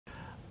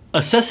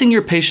Assessing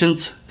your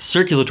patient's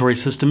circulatory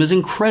system is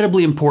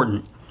incredibly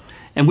important,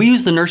 and we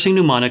use the nursing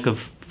mnemonic of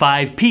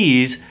 5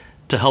 Ps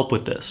to help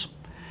with this.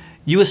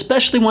 You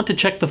especially want to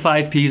check the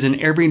 5 Ps in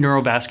every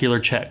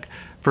neurovascular check.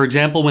 For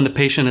example, when the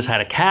patient has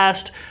had a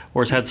cast,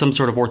 or has had some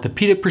sort of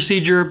orthopedic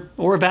procedure,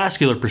 or a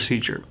vascular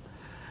procedure.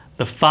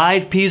 The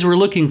 5 Ps we're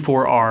looking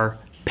for are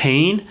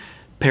pain,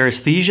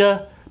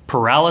 paresthesia,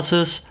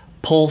 paralysis,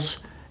 pulse,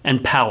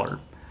 and pallor.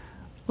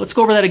 Let's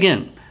go over that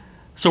again.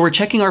 So we're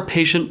checking our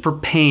patient for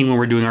pain when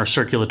we're doing our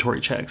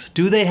circulatory checks.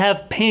 Do they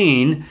have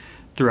pain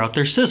throughout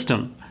their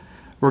system?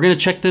 We're going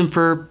to check them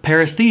for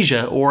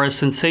paresthesia, or a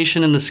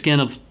sensation in the skin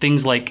of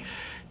things like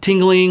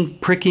tingling,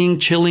 pricking,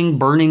 chilling,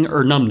 burning,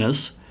 or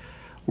numbness.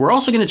 We're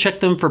also going to check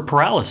them for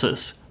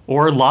paralysis,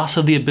 or loss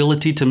of the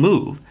ability to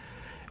move.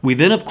 We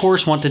then, of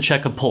course, want to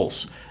check a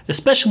pulse,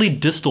 especially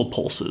distal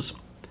pulses.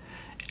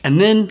 And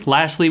then,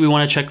 lastly, we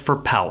want to check for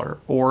pallor,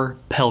 or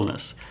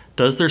paleness.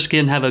 Does their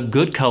skin have a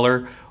good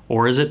color,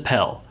 or is it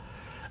pale?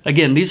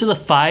 Again, these are the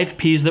 5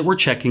 Ps that we're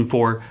checking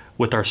for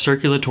with our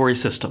circulatory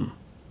system.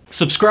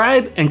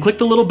 Subscribe and click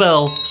the little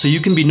bell so you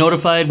can be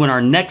notified when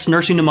our next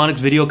Nursing Mnemonics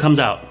video comes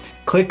out.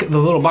 Click the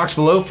little box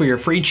below for your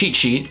free cheat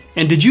sheet.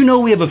 And did you know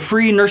we have a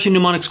free Nursing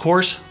Mnemonics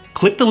course?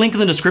 Click the link in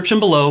the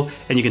description below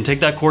and you can take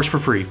that course for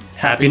free.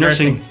 Happy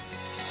nursing.